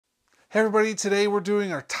Hey everybody, today we're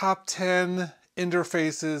doing our top 10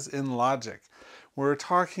 interfaces in Logic. We're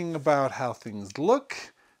talking about how things look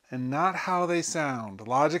and not how they sound.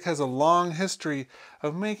 Logic has a long history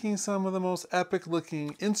of making some of the most epic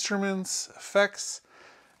looking instruments, effects,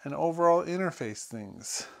 and overall interface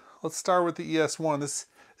things. Let's start with the ES1. This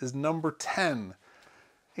is number 10.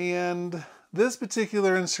 And this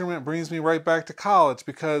particular instrument brings me right back to college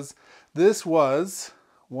because this was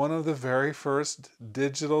one of the very first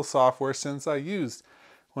digital software synths I used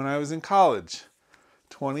when I was in college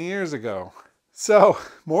 20 years ago. So,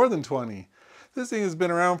 more than 20. This thing has been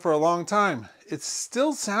around for a long time. It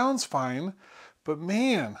still sounds fine, but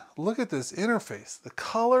man, look at this interface. The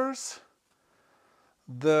colors,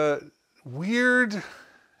 the weird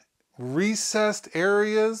recessed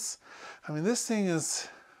areas. I mean, this thing is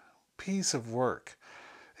a piece of work.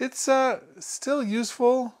 It's still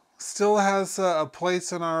useful. Still has a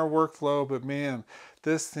place in our workflow, but man,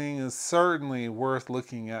 this thing is certainly worth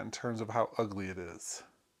looking at in terms of how ugly it is.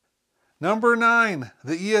 Number 9,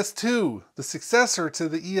 the ES2, the successor to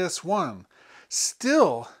the ES1,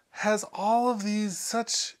 still has all of these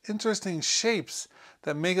such interesting shapes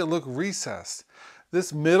that make it look recessed.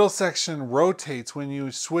 This middle section rotates when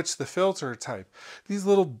you switch the filter type. These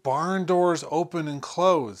little barn doors open and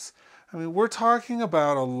close. I mean, we're talking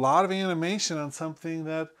about a lot of animation on something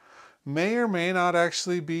that may or may not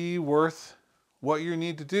actually be worth what you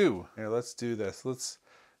need to do. Here, let's do this. Let's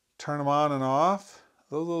turn them on and off.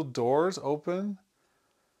 Those little doors open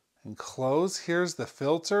and close. Here's the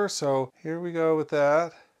filter. So here we go with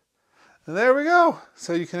that. And there we go.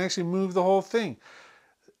 So you can actually move the whole thing.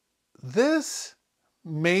 This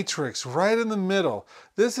matrix right in the middle,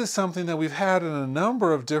 this is something that we've had in a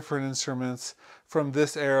number of different instruments from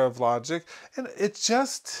this era of Logic. And it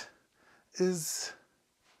just is,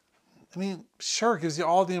 I mean, sure, it gives you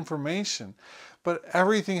all the information, but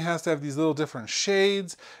everything has to have these little different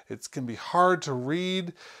shades. It can be hard to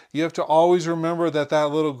read. You have to always remember that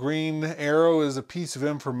that little green arrow is a piece of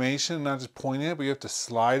information, not just pointing it, but you have to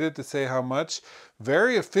slide it to say how much.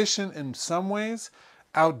 Very efficient in some ways,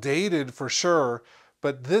 outdated for sure,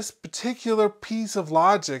 but this particular piece of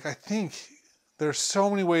Logic, I think there's so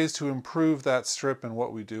many ways to improve that strip and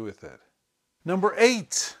what we do with it. Number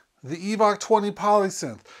 8. The Evoc 20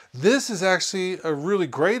 Polysynth. This is actually a really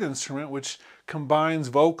great instrument which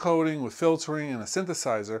combines vocoding with filtering and a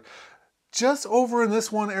synthesizer. Just over in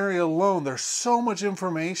this one area alone, there's so much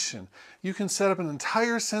information. You can set up an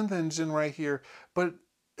entire synth engine right here, but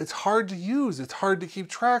it's hard to use, it's hard to keep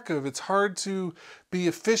track of, it's hard to be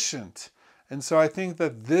efficient. And so I think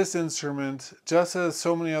that this instrument, just as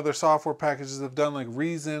so many other software packages have done like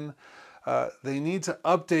Reason, they need to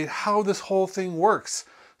update how this whole thing works.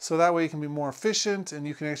 So that way you can be more efficient and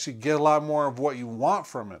you can actually get a lot more of what you want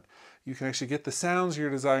from it. You can actually get the sounds you're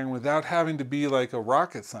desiring without having to be like a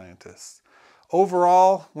rocket scientist.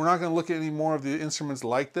 Overall, we're not going to look at any more of the instruments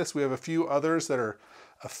like this. We have a few others that are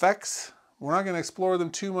effects. We're not going to explore them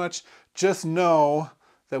too much. Just know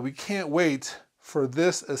that we can't wait for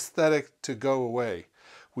this aesthetic to go away.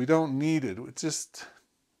 We don't need it. It's just,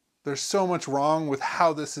 there's so much wrong with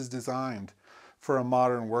how this is designed for a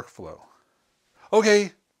modern workflow.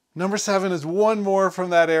 Okay. Number 7 is one more from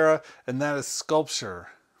that era, and that is Sculpture.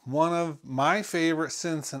 One of my favorite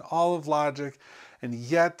synths in all of Logic, and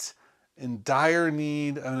yet in dire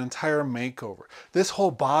need of an entire makeover. This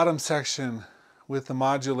whole bottom section with the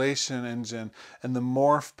modulation engine and the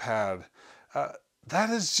morph pad, that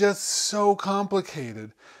is just so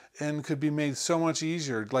complicated and could be made so much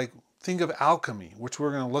easier. Like, think of Alchemy, which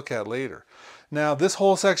we're going to look at later. Now, this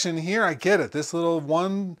whole section here, I get it. This little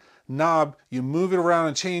one knob, you move it around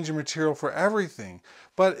and change your material for everything,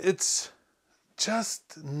 but it's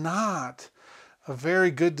just not a very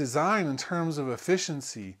good design in terms of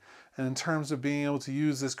efficiency and in terms of being able to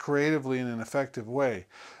use this creatively in an effective way.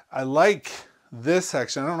 I like this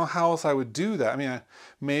section. I don't know how else I would do that. I mean,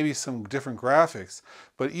 maybe some different graphics,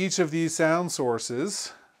 but each of these sound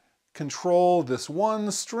sources control this one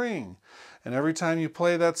string, and every time you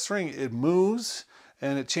play that string, it moves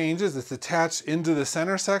and it changes. It's attached into the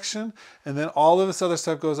center section, and then all of this other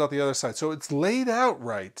stuff goes out the other side. So it's laid out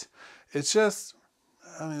right. It's just,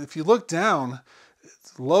 I mean, if you look down,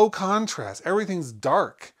 it's low contrast. Everything's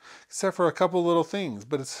dark, except for a couple little things,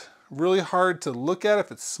 but it's really hard to look at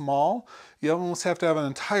if it's small. You almost have to have an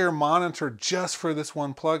entire monitor just for this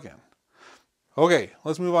one plugin. Okay,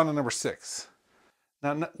 let's move on to number 6.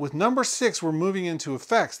 Now, with number 6, we're moving into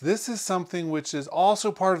effects. This is something which is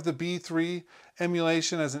also part of the B3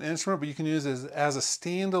 emulation as an instrument, but you can use it as a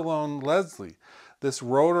standalone Leslie, this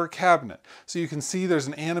rotor cabinet. So you can see there's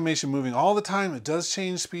an animation moving all the time. It does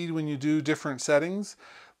change speed when you do different settings,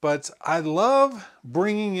 But I love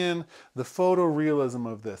bringing in the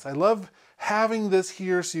photorealism of this. I love having this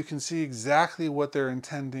here so you can see exactly what they're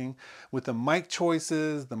intending with the mic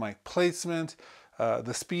choices, the mic placement,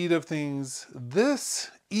 the speed of things. This,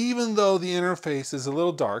 even though the interface is a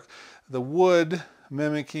little dark, the wood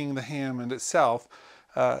mimicking the Hammond itself,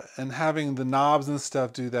 and having the knobs and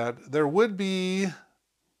stuff do that, there would be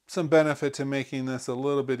some benefit to making this a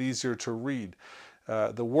little bit easier to read.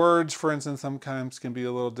 The words, for instance, sometimes can be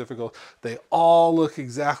a little difficult. They all look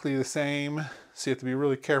exactly the same, so you have to be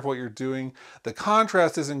really careful what you're doing. The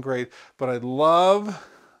contrast isn't great, but I love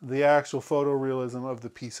the actual photorealism of the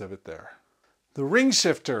piece of it there. The ring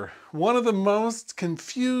shifter, one of the most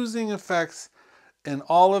confusing effects in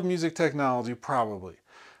all of music technology, probably.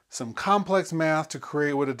 Some complex math to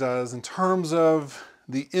create what it does in terms of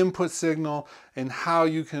the input signal and how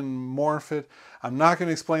you can morph it. I'm not going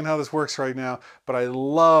to explain how this works right now, but I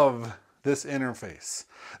love this interface.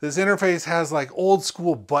 This interface has like old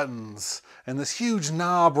school buttons and this huge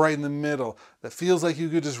knob right in the middle that feels like you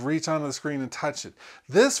could just reach onto the screen and touch it.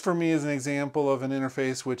 This for me is an example of an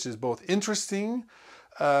interface which is both interesting,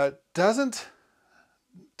 doesn't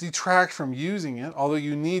detract from using it, although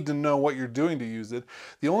you need to know what you're doing to use it.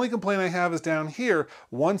 The only complaint I have is down here.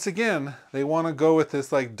 Once again, they want to go with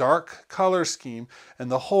this like dark color scheme, and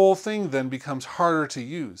the whole thing then becomes harder to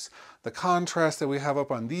use. The contrast that we have up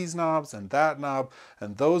on these knobs and that knob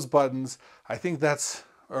and those buttons, I think that's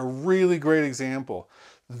a really great example.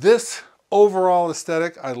 This overall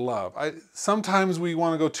aesthetic I love. Sometimes we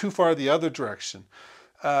want to go too far the other direction,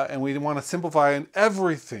 and we want to simplify in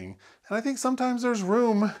everything. And I think sometimes there's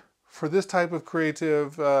room for this type of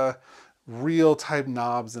creative, real type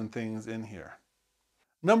knobs and things in here.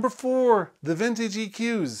 Number 4, the vintage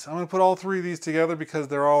EQs. I'm going to put all 3 of these together because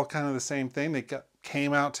they're all kind of the same thing. They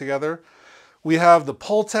came out together. We have the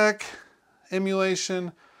Pultec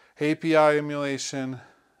emulation, API emulation,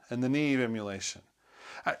 and the Neve emulation.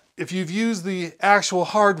 If you've used the actual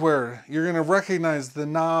hardware, you're going to recognize the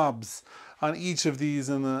knobs on each of these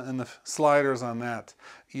and the sliders on that,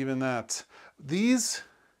 even that. These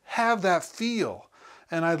have that feel.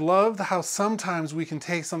 And I love how sometimes we can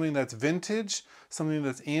take something that's vintage, something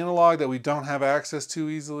that's analog that we don't have access to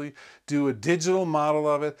easily, do a digital model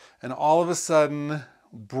of it, and all of a sudden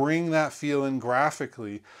bring that feel in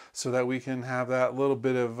graphically so that we can have that little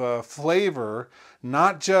bit of flavor,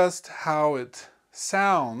 not just how it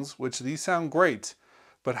sounds, which these sound great,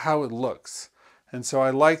 but how it looks. And so I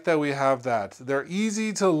like that we have that. They're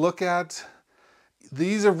easy to look at.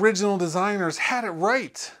 These original designers had it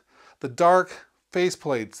right. The dark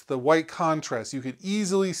faceplates, the white contrast, you could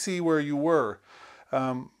easily see where you were.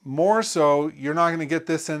 More so, you're not going to get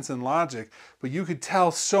this sense in Logic, but you could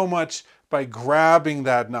tell so much by grabbing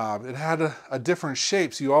that knob. It had a different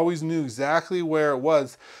shape, so you always knew exactly where it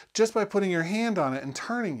was just by putting your hand on it and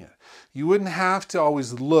turning it. You wouldn't have to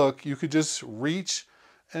always look. You could just reach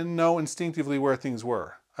and know instinctively where things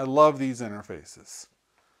were. I love these interfaces.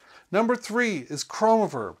 Number 3 is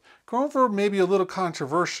Chromaverb. Chromaverb may be a little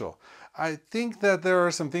controversial. I think that there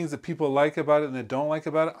are some things that people like about it and that don't like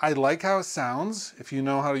about it. I like how it sounds. If you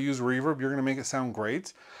know how to use reverb, you're going to make it sound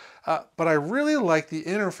great. But I really like the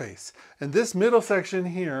interface. And this middle section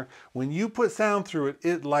here, when you put sound through it,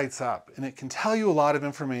 it lights up. And it can tell you a lot of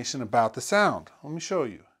information about the sound. Let me show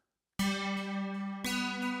you.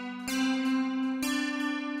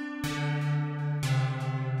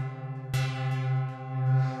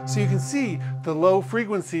 So you can see the low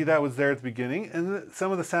frequency that was there at the beginning and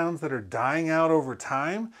some of the sounds that are dying out over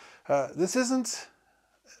time. This isn't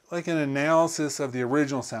like an analysis of the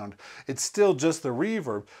original sound. It's still just the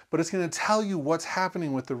reverb, but it's going to tell you what's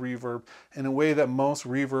happening with the reverb in a way that most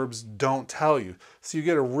reverbs don't tell you. So you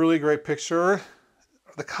get a really great picture.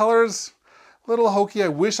 The colors, a little hokey. I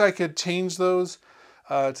wish I could change those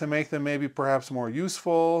to make them maybe perhaps more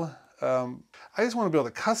useful. I just want to be able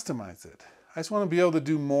to customize it. I just want to be able to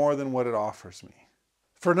do more than what it offers me.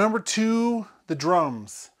 For number 2, the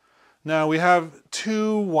drums. Now we have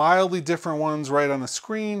 2 wildly different ones right on the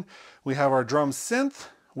screen. We have our drum synth,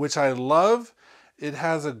 which I love. It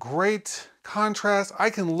has a great contrast. I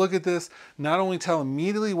can look at this, not only tell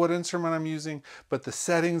immediately what instrument I'm using, but the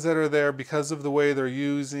settings that are there because of the way they're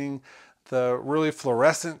using the really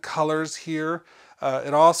fluorescent colors here.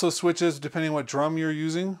 It also switches depending on what drum you're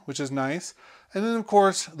using, which is nice. And then of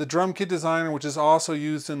course the drum kit designer, which is also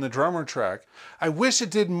used in the drummer track. I wish it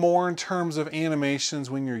did more in terms of animations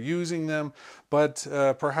when you're using them, but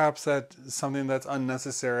perhaps that's something that's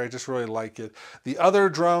unnecessary. I just really like it. The other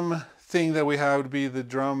drum thing that we have would be the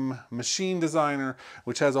drum machine designer,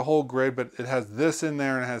 which has a whole grid, but it has this in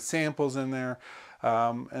there and it has samples in there.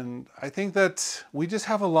 And I think that we just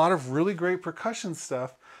have a lot of really great percussion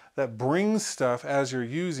stuff that brings stuff as you're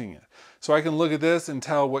using it. So I can look at this and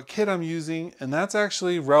tell what kit I'm using, and that's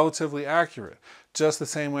actually relatively accurate. Just the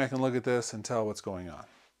same way I can look at this and tell what's going on.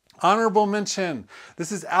 Honorable mention.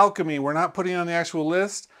 This is alchemy. We're not putting it on the actual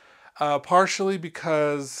list, partially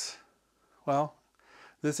because, well,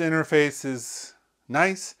 this interface is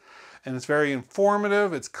nice and it's very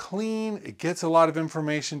informative. It's clean. It gets a lot of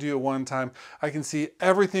information to you at one time. I can see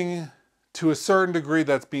everything to a certain degree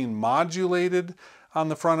that's being modulated on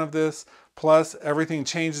the front of this. Plus, everything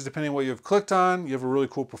changes depending on what you've clicked on. You have a really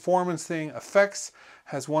cool performance thing. Effects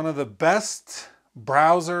has one of the best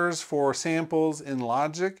browsers for samples in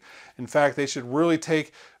Logic. In fact, they should really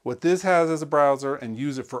take what this has as a browser and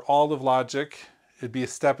use it for all of Logic. It'd be a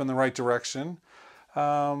step in the right direction.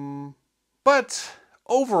 But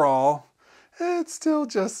overall, it's still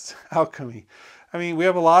just alchemy. I mean, we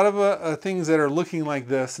have a lot of things that are looking like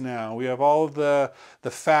this now. We have all of the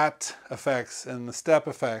fat effects and the step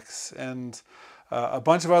effects and a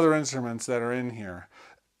bunch of other instruments that are in here.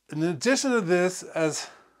 In addition to this, as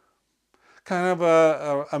kind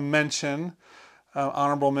of a mention,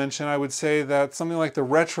 honorable mention, I would say that something like the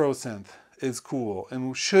retro synth is cool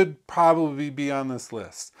and should probably be on this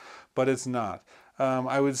list, but it's not.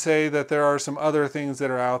 I would say that there are some other things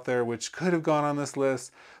that are out there which could have gone on this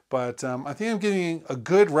list, but I think I'm getting a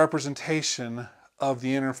good representation of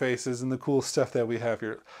the interfaces and the cool stuff that we have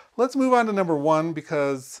here. Let's move on to number one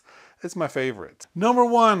because it's my favorite. Number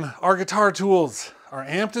one, our guitar tools. Our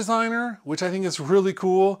amp designer, which I think is really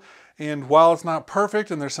cool. And while it's not perfect,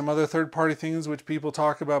 and there's some other third-party things which people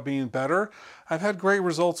talk about being better, I've had great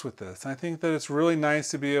results with this. I think that it's really nice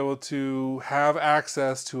to be able to have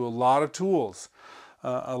access to a lot of tools,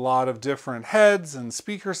 a lot of different heads and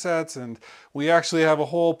speaker sets, and we actually have a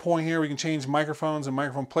whole point here. We can change microphones and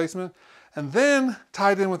microphone placement, and then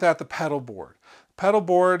tied in with that, the pedal board. Pedal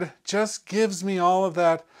board just gives me all of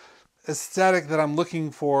that aesthetic that I'm looking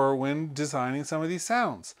for when designing some of these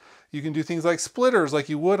sounds. You can do things like splitters like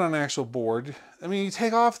you would on an actual board. I mean, you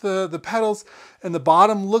take off the pedals and the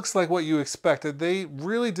bottom looks like what you expected. They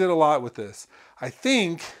really did a lot with this. I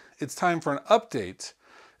think it's time for an update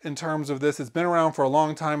in terms of this. It's been around for a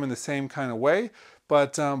long time in the same kind of way,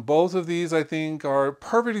 but both of these I think are a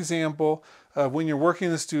perfect example of when you're working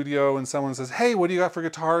in the studio and someone says, hey, what do you got for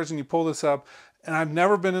guitars? And you pull this up, and I've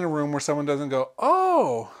never been in a room where someone doesn't go,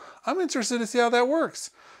 oh, I'm interested to see how that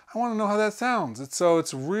works. I want to know how that sounds. So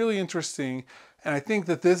it's really interesting, and I think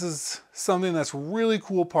that this is something that's really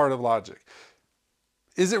cool part of Logic.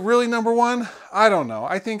 Is it really number one? I don't know.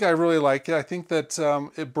 I think I really like it. I think that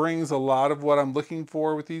it brings a lot of what I'm looking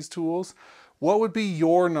for with these tools. What would be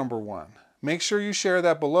your number one? Make sure you share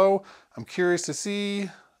that below. I'm curious to see.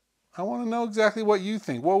 I want to know exactly what you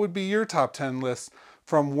think. What would be your top 10 list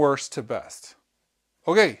from worst to best?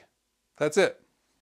 Okay, that's it.